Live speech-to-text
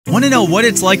Want to know what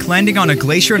it's like landing on a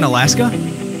glacier in Alaska?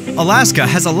 Alaska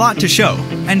has a lot to show,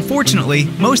 and fortunately,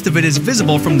 most of it is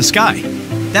visible from the sky.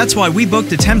 That's why we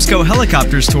booked a Temsco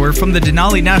helicopters tour from the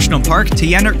Denali National Park to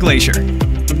Yanert Glacier.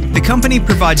 The company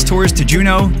provides tours to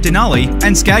Juneau, Denali,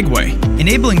 and Skagway,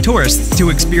 enabling tourists to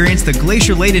experience the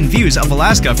glacier-laden views of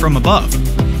Alaska from above.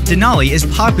 Denali is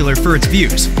popular for its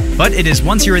views, but it is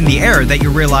once you're in the air that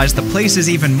you realize the place is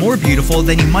even more beautiful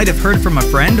than you might have heard from a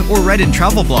friend or read in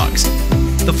travel blogs.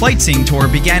 The flight seeing tour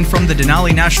began from the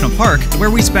Denali National Park, where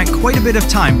we spent quite a bit of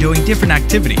time doing different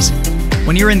activities.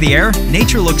 When you're in the air,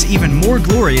 nature looks even more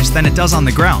glorious than it does on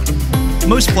the ground.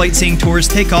 Most flight seeing tours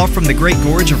take off from the Great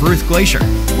Gorge of Ruth Glacier,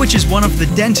 which is one of the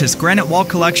densest granite wall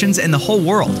collections in the whole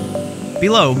world.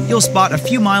 Below, you'll spot a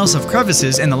few miles of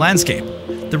crevices in the landscape.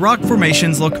 The rock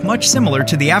formations look much similar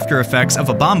to the after effects of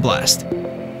a bomb blast.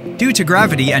 Due to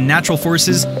gravity and natural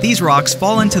forces, these rocks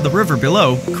fall into the river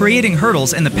below, creating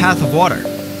hurdles in the path of water.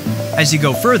 As you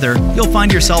go further, you'll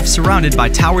find yourself surrounded by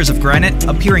towers of granite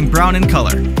appearing brown in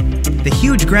color. The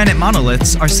huge granite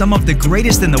monoliths are some of the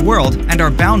greatest in the world and are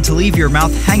bound to leave your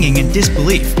mouth hanging in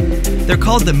disbelief. They're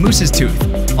called the moose's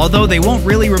tooth, although they won't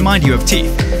really remind you of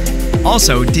teeth.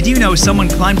 Also, did you know someone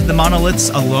climbed the monoliths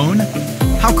alone?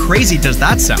 How crazy does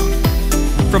that sound?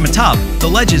 From atop, the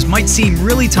ledges might seem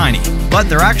really tiny, but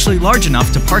they're actually large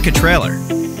enough to park a trailer.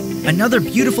 Another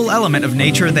beautiful element of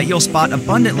nature that you'll spot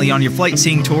abundantly on your flight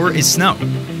seeing tour is snow.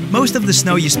 Most of the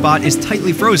snow you spot is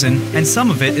tightly frozen, and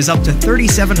some of it is up to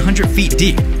 3,700 feet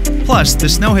deep. Plus, the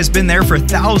snow has been there for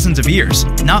thousands of years,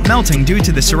 not melting due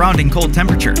to the surrounding cold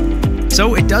temperature.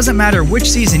 So it doesn't matter which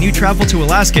season you travel to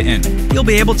Alaska in, you'll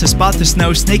be able to spot the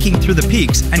snow snaking through the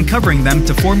peaks and covering them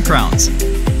to form crowns.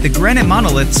 The granite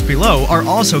monoliths below are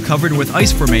also covered with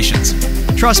ice formations.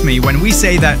 Trust me when we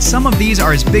say that some of these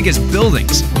are as big as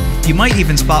buildings. You might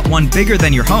even spot one bigger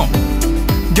than your home.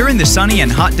 During the sunny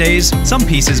and hot days, some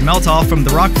pieces melt off from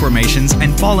the rock formations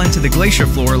and fall into the glacier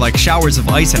floor like showers of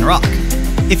ice and rock.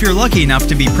 If you're lucky enough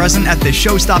to be present at this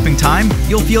show-stopping time,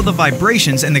 you'll feel the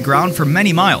vibrations in the ground for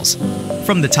many miles.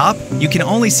 From the top, you can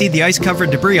only see the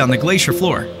ice-covered debris on the glacier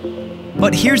floor.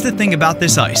 But here's the thing about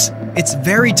this ice. It's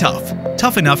very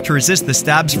tough enough to resist the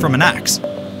stabs from an axe.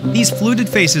 These fluted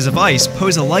faces of ice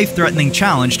pose a life-threatening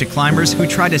challenge to climbers who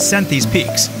try to ascend these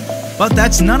peaks. But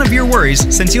that's none of your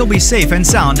worries, since you'll be safe and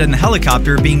sound in the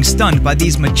helicopter being stunned by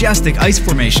these majestic ice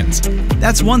formations.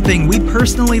 That's one thing we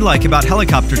personally like about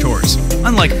helicopter tours.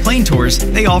 Unlike plane tours,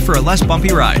 they offer a less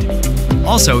bumpy ride.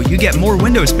 Also, you get more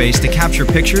window space to capture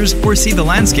pictures or see the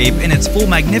landscape in its full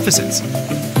magnificence.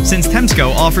 Since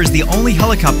Temsco offers the only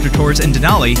helicopter tours in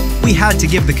Denali, we had to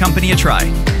give the company a try.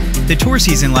 The tour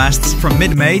season lasts from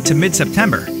mid-May to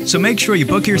mid-September, so make sure you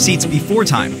book your seats before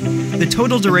time. The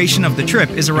total duration of the trip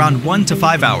is around 1 to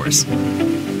 5 hours.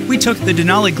 We took the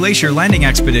Denali Glacier landing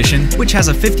expedition, which has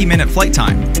a 50-minute flight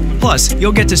time. Plus,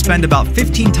 you'll get to spend about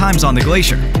 15 times on the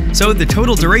glacier, so the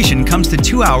total duration comes to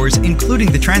 2 hours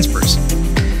including the transfers.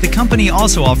 The company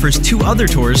also offers 2 other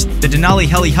tours, the Denali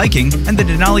Heli Hiking and the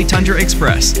Denali Tundra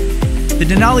Express. The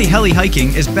Denali Heli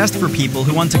Hiking is best for people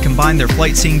who want to combine their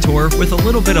flight seeing tour with a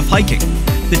little bit of hiking.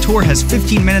 The tour has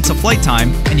 15 minutes of flight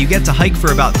time, and you get to hike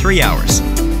for about 3 hours.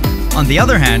 On the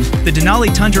other hand, the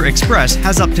Denali Tundra Express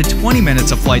has up to 20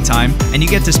 minutes of flight time, and you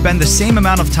get to spend the same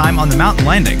amount of time on the mountain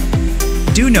landing.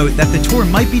 Do note that the tour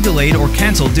might be delayed or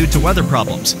cancelled due to weather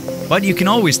problems, but you can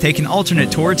always take an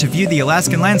alternate tour to view the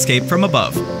Alaskan landscape from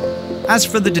above. As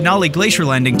for the Denali Glacier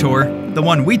landing tour, the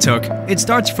one we took, it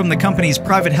starts from the company's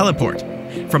private heliport.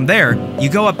 From there, you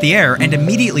go up the air and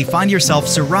immediately find yourself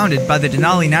surrounded by the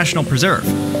Denali National Preserve.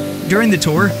 During the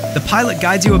tour, the pilot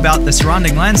guides you about the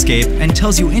surrounding landscape and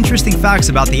tells you interesting facts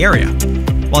about the area.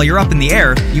 While you're up in the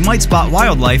air, you might spot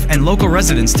wildlife and local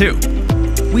residents too.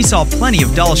 We saw plenty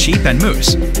of Dall sheep and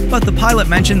moose, but the pilot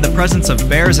mentioned the presence of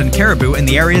bears and caribou in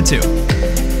the area too.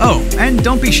 Oh, and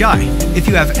don't be shy. If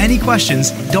you have any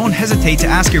questions, don't hesitate to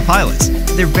ask your pilots.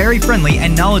 They're very friendly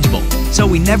and knowledgeable, so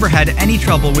we never had any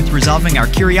trouble with resolving our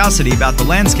curiosity about the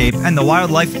landscape and the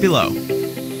wildlife below.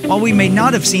 While we may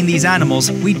not have seen these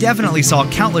animals, we definitely saw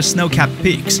countless snow-capped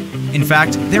peaks. In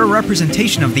fact, they're a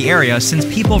representation of the area since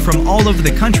people from all over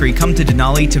the country come to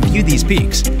Denali to view these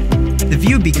peaks. The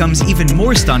view becomes even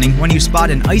more stunning when you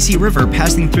spot an icy river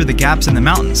passing through the gaps in the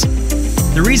mountains.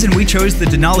 The reason we chose the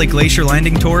Denali Glacier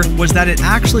landing tour was that it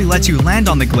actually lets you land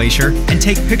on the glacier and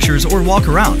take pictures or walk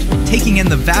around, taking in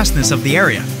the vastness of the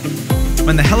area.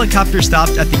 When the helicopter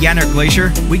stopped at the Yanert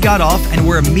Glacier, we got off and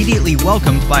were immediately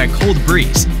welcomed by a cold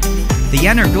breeze. The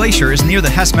Yanert Glacier is near the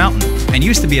Hess Mountain and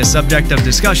used to be a subject of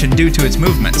discussion due to its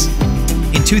movements.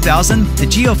 In 2000, the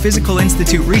Geophysical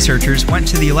Institute researchers went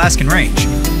to the Alaskan range.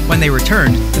 When they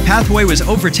returned, the pathway was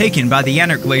overtaken by the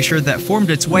Yanert Glacier that formed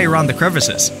its way around the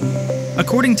crevices.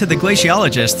 According to the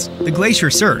glaciologists, the glacier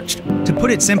surged. To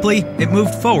put it simply, it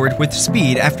moved forward with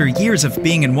speed after years of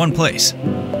being in one place.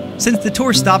 Since the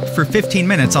tour stopped for 15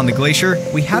 minutes on the glacier,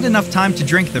 we had enough time to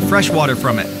drink the fresh water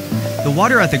from it. The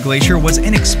water at the glacier was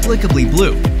inexplicably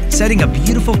blue, setting a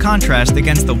beautiful contrast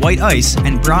against the white ice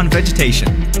and brown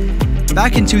vegetation.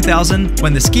 Back in 2000,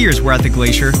 when the skiers were at the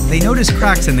glacier, they noticed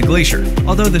cracks in the glacier,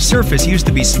 although the surface used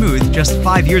to be smooth just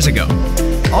 5 years ago.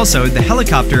 Also, the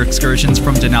helicopter excursions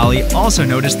from Denali also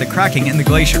noticed the cracking in the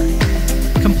glacier.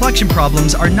 Complexion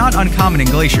problems are not uncommon in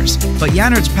glaciers, but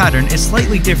Yanert's pattern is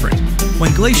slightly different.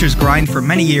 When glaciers grind for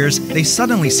many years, they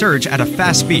suddenly surge at a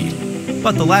fast speed.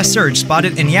 But the last surge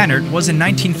spotted in Yanert was in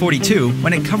 1942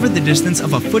 when it covered the distance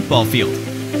of a football field.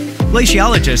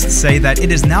 Glaciologists say that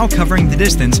it is now covering the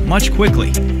distance much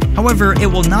quickly. However, it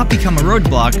will not become a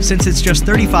roadblock since it's just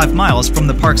 35 miles from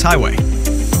the park's highway.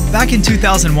 Back in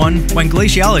 2001, when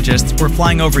glaciologists were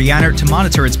flying over Yanert to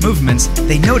monitor its movements,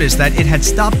 they noticed that it had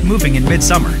stopped moving in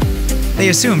midsummer. They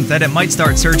assumed that it might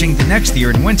start surging the next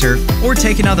year in winter, or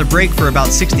take another break for about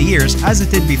 60 years as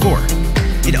it did before.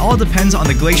 It all depends on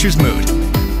the glacier's mood.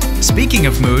 Speaking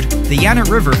of mood, the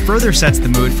Yanert River further sets the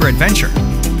mood for adventure.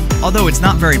 Although it's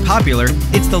not very popular,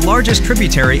 it's the largest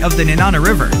tributary of the Nenana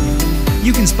River.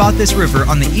 You can spot this river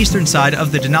on the eastern side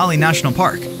of the Denali National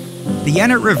Park. The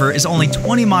Yanert River is only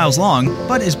 20 miles long,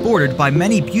 but is bordered by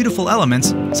many beautiful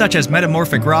elements such as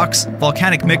metamorphic rocks,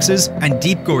 volcanic mixes, and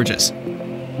deep gorges.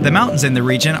 The mountains in the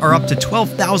region are up to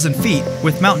 12,000 feet,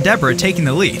 with Mount Deborah taking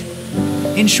the lead.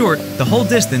 In short, the whole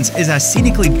distance is as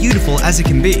scenically beautiful as it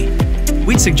can be.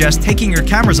 We'd suggest taking your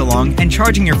cameras along and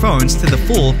charging your phones to the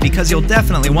full because you'll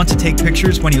definitely want to take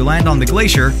pictures when you land on the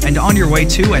glacier and on your way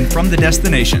to and from the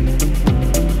destination.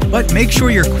 But make sure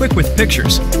you're quick with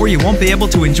pictures, or you won't be able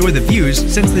to enjoy the views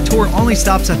since the tour only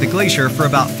stops at the glacier for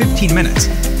about 15 minutes.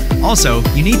 Also,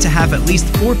 you need to have at least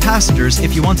 4 passengers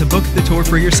if you want to book the tour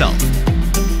for yourself.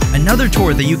 Another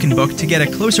tour that you can book to get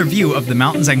a closer view of the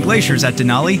mountains and glaciers at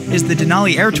Denali is the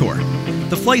Denali Air Tour.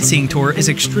 The flight seeing tour is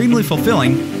extremely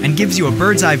fulfilling and gives you a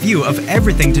bird's eye view of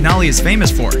everything Denali is famous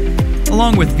for.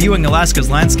 Along with viewing Alaska's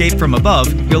landscape from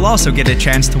above, you'll also get a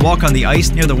chance to walk on the ice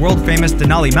near the world-famous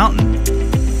Denali Mountain.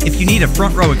 If you need a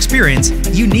front row experience,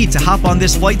 you need to hop on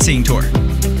this flight seeing tour.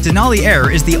 Denali Air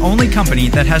is the only company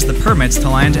that has the permits to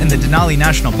land in the Denali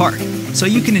National Park, so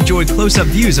you can enjoy close-up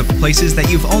views of places that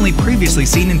you've only previously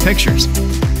seen in pictures.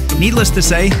 Needless to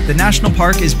say, the national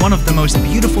park is one of the most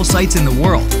beautiful sights in the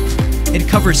world. It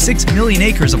covers 6 million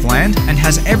acres of land and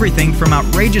has everything from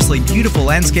outrageously beautiful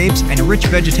landscapes and rich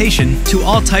vegetation to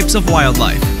all types of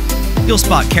wildlife. You'll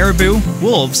spot caribou,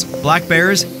 wolves, black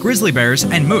bears, grizzly bears,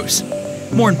 and moose.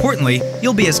 More importantly,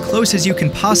 you'll be as close as you can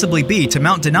possibly be to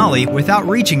Mount Denali without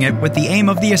reaching it with the aim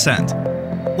of the ascent.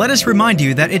 Let us remind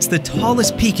you that it's the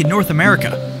tallest peak in North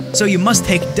America, so you must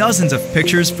take dozens of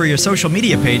pictures for your social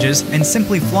media pages and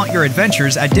simply flaunt your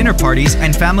adventures at dinner parties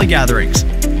and family gatherings.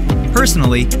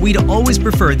 Personally, we'd always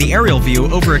prefer the aerial view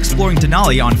over exploring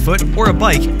Denali on foot or a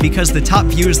bike because the top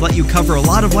views let you cover a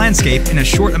lot of landscape in a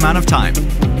short amount of time.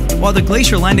 While the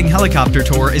Glacier Landing Helicopter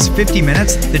Tour is 50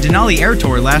 minutes, the Denali Air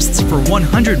Tour lasts for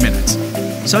 100 minutes.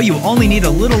 So you only need a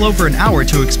little over an hour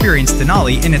to experience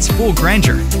Denali in its full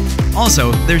grandeur.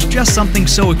 Also, there's just something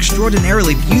so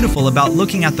extraordinarily beautiful about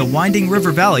looking at the winding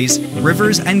river valleys,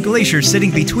 rivers, and glaciers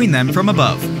sitting between them from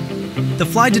above. The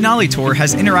Fly Denali Tour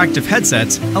has interactive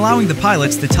headsets, allowing the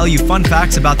pilots to tell you fun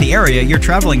facts about the area you're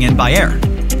traveling in by air.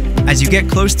 As you get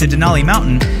close to Denali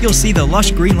Mountain, you'll see the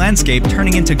lush green landscape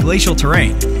turning into glacial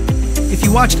terrain. If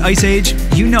you watched Ice Age,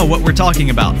 you know what we're talking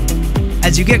about.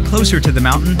 As you get closer to the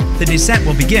mountain, the descent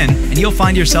will begin and you'll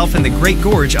find yourself in the Great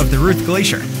Gorge of the Ruth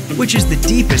Glacier, which is the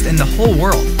deepest in the whole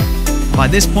world. By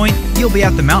this point, you'll be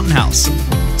at the mountain house.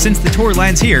 Since the tour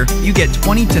lands here, you get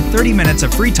 20 to 30 minutes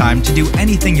of free time to do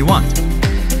anything you want.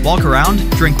 Walk around,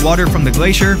 drink water from the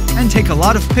glacier, and take a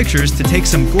lot of pictures to take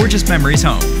some gorgeous memories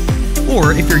home.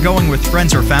 Or if you're going with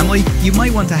friends or family, you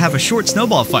might want to have a short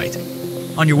snowball fight.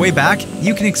 On your way back,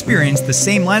 you can experience the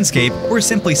same landscape or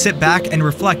simply sit back and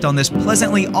reflect on this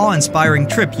pleasantly awe-inspiring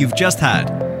trip you've just had.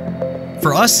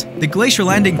 For us, the Glacier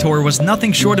Landing Tour was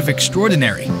nothing short of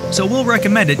extraordinary, so we'll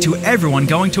recommend it to everyone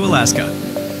going to Alaska.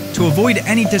 To avoid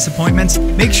any disappointments,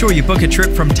 make sure you book a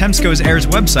trip from Temsco's Air's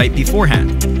website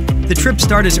beforehand. The trips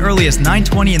start as early as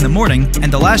 9:20 in the morning,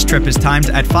 and the last trip is timed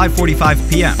at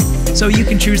 5:45 p.m., so you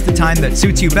can choose the time that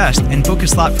suits you best and book a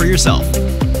slot for yourself.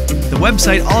 The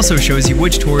website also shows you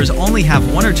which tours only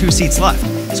have 1 or 2 seats left,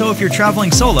 so if you're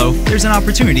traveling solo, there's an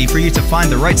opportunity for you to find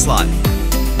the right slot.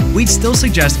 we'd still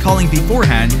suggest calling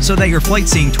beforehand so that your flight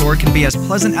seeing tour can be as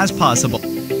pleasant as possible.